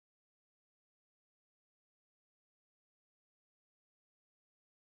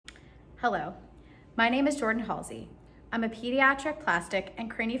Hello, my name is Jordan Halsey. I'm a pediatric plastic and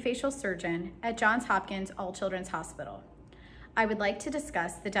craniofacial surgeon at Johns Hopkins All Children's Hospital. I would like to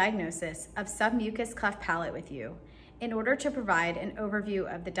discuss the diagnosis of submucous cleft palate with you in order to provide an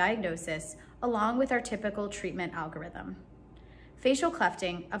overview of the diagnosis along with our typical treatment algorithm. Facial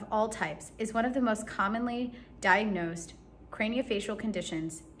clefting of all types is one of the most commonly diagnosed craniofacial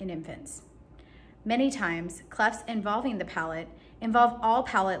conditions in infants. Many times, clefts involving the palate involve all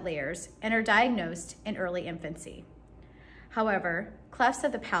palate layers and are diagnosed in early infancy. However, clefts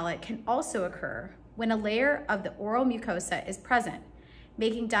of the palate can also occur when a layer of the oral mucosa is present,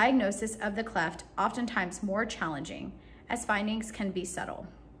 making diagnosis of the cleft oftentimes more challenging, as findings can be subtle.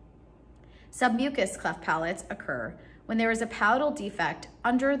 Submucous cleft palates occur when there is a palatal defect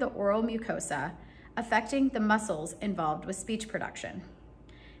under the oral mucosa affecting the muscles involved with speech production.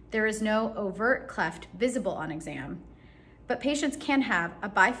 There is no overt cleft visible on exam, but patients can have a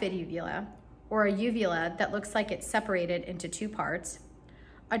bifid uvula or a uvula that looks like it's separated into two parts,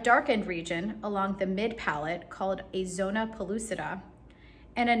 a darkened region along the mid-palate called a zona pellucida,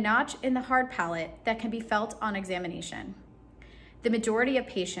 and a notch in the hard palate that can be felt on examination. The majority of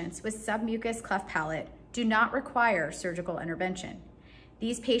patients with submucous cleft palate do not require surgical intervention.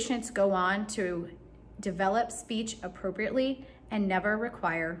 These patients go on to develop speech appropriately and never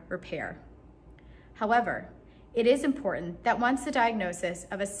require repair. However, it is important that once the diagnosis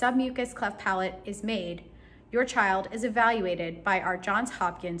of a submucous cleft palate is made, your child is evaluated by our Johns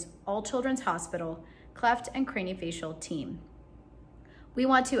Hopkins All Children's Hospital Cleft and Craniofacial team. We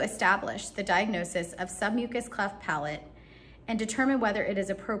want to establish the diagnosis of submucous cleft palate and determine whether it is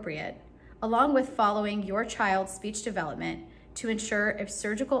appropriate, along with following your child's speech development to ensure if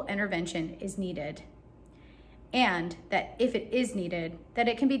surgical intervention is needed, and that if it is needed, that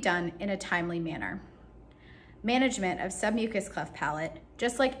it can be done in a timely manner. Management of submucous cleft palate,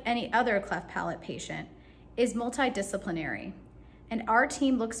 just like any other cleft palate patient, is multidisciplinary, and our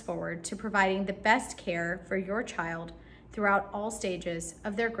team looks forward to providing the best care for your child throughout all stages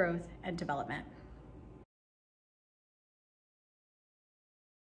of their growth and development.